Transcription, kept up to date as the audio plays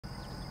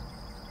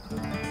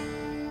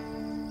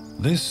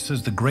This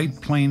is the Great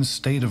Plains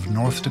state of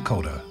North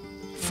Dakota,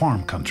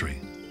 farm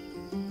country.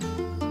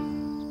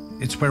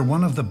 It's where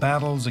one of the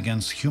battles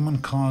against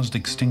human-caused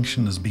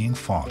extinction is being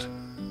fought,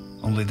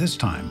 only this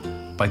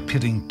time by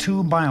pitting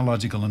two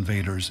biological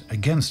invaders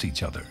against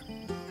each other.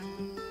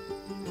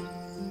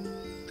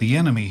 The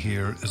enemy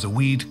here is a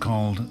weed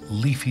called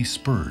Leafy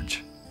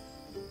Spurge.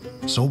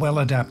 So well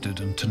adapted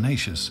and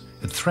tenacious,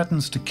 it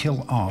threatens to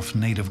kill off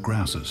native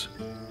grasses.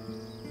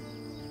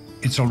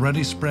 It's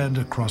already spread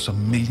across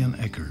 1 million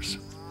acres.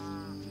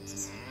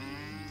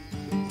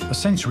 A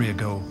century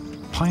ago,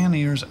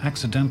 pioneers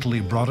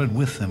accidentally brought it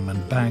with them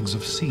in bags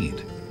of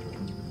seed.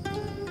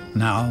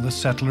 Now the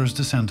settlers'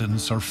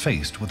 descendants are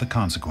faced with the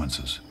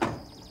consequences.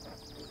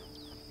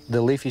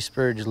 The leafy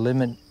spurge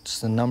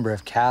limits the number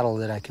of cattle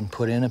that I can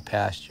put in a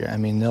pasture. I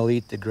mean, they'll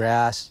eat the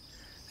grass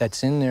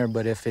that's in there,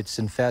 but if it's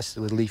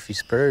infested with leafy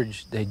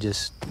spurge, they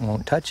just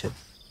won't touch it.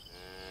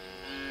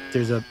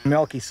 There's a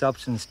milky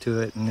substance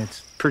to it, and it's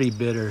pretty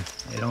bitter.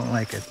 They don't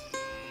like it.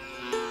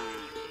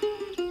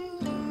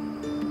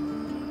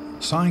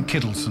 Cy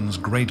Kittleson's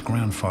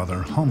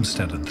great-grandfather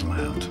homesteaded the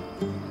land.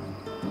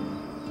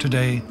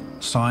 Today,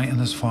 Cy and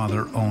his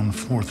father own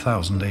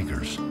 4,000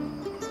 acres.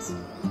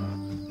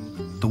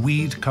 The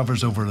weed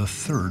covers over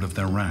 1/3 of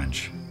their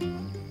ranch.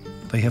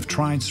 They have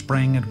tried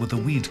spraying it with a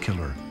weed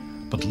killer,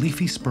 but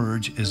leafy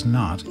spurge is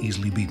not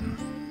easily beaten.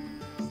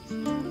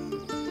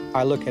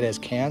 I look at it as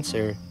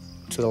cancer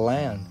to the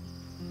land,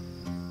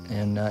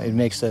 and it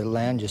makes the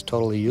land just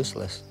totally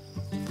useless.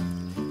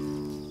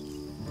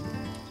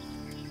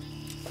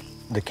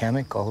 The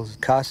chemicals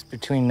cost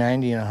between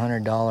 $90 and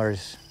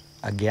 $100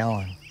 a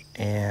gallon,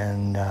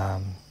 and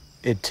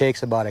it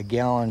takes about a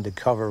gallon to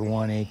cover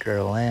 1 acre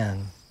of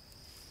land.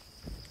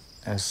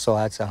 And so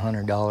that's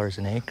 $100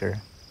 an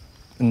acre,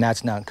 and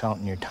that's not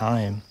counting your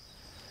time.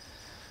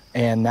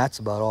 And that's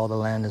about all the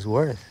land is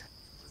worth.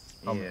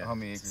 How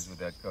many acres would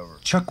that cover?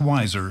 Chuck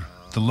Weiser,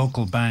 the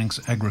local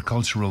bank's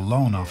agricultural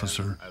loan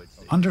officer,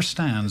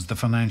 understands the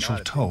financial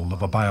toll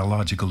of a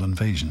biological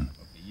invasion.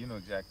 Okay, you know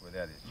exactly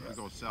where that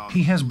is. Right?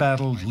 He has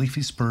battled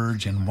leafy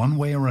spurge in one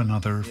way or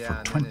another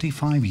for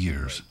 25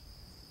 years.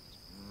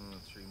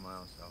 3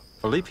 miles south.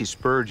 Well, leafy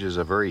spurge is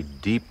a very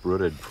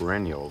deep-rooted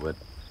perennial that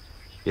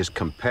is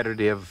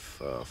competitive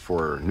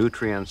for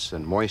nutrients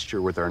and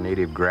moisture with our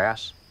native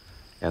grass.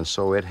 And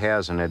so it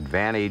has an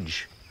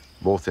advantage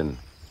both in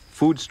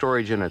food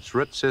storage in its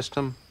root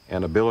system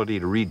and ability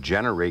to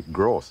regenerate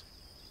growth.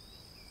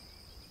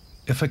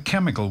 If a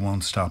chemical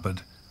won't stop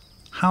it,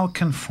 how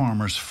can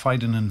farmers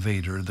fight an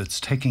invader that's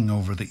taking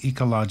over the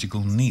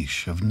ecological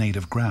niche of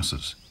native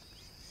grasses?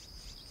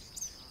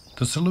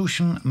 The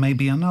solution may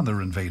be another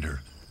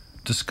invader,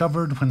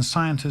 discovered when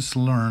scientists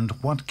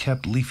learned what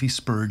kept leafy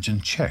spurge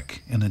in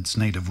check in its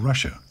native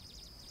Russia.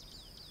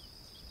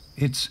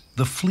 It's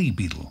the flea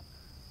beetle,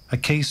 a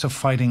case of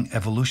fighting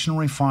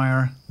evolutionary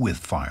fire with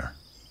fire.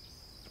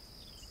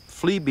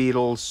 Flea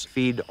beetles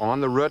feed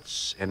on the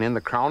roots and in the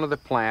crown of the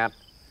plant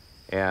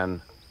and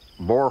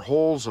bore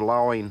holes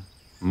allowing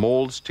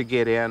molds to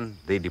get in.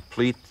 They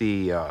deplete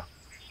the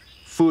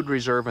food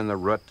reserve in the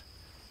root,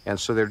 and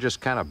so they're just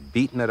kind of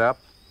beating it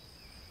up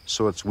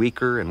so it's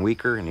weaker and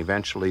weaker and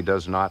eventually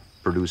does not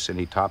produce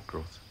any top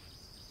growth.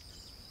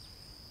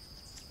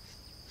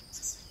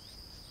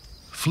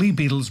 Flea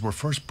beetles were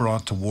first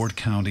brought to Ward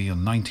County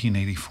in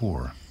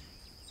 1984.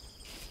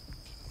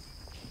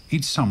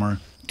 Each summer,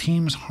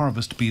 teams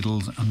harvest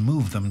beetles and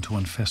move them to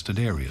infested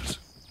areas.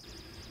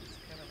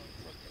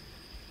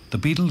 The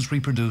beetles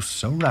reproduce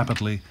so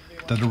rapidly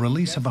that a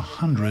release of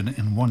 100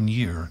 in 1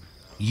 year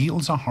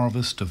yields a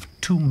harvest of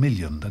 2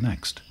 million the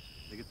next.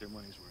 They get their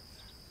money's worth.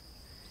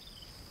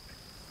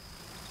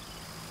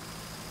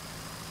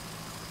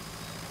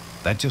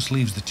 That just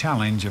leaves the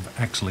challenge of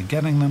actually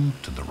getting them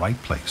to the right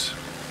place.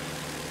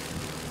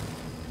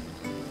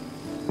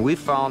 We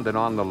found that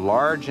on the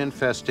large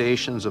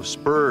infestations of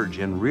spurge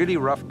in really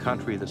rough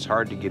country that's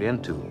hard to get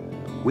into,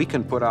 we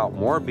can put out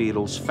more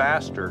beetles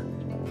faster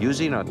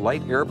using a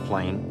light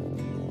airplane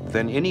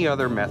than any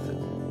other method.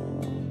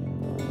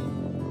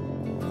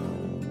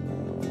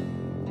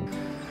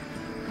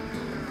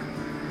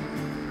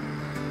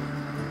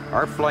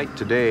 Our flight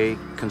today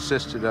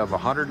consisted of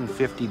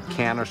 150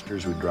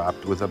 canisters we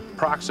dropped with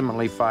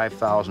approximately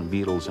 5,000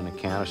 beetles in a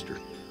canister.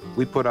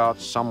 We put out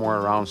somewhere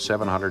around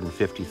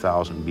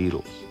 750,000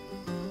 beetles.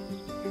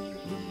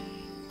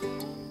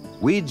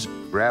 Weeds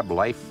grab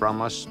life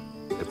from us.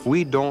 If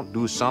we don't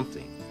do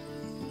something,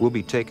 we'll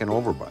be taken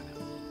over by them.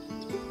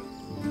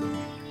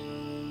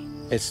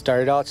 It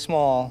started out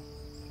small,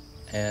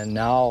 and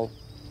now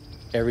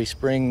every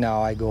spring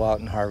now I go out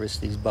and harvest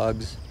these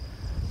bugs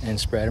and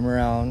spread them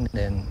around,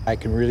 and I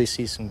can really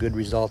see some good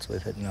results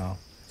with it now.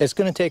 It's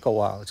going to take a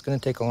while. It's going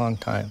to take a long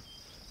time,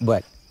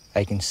 but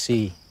I can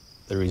see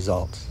the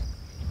results.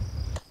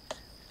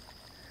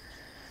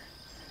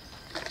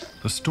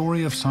 The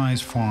story of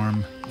Cy's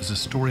farm is a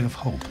story of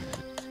hope.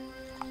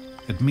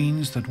 It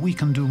means that we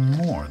can do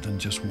more than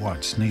just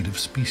watch native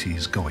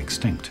species go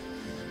extinct.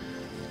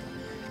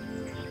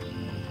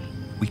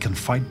 We can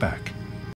fight back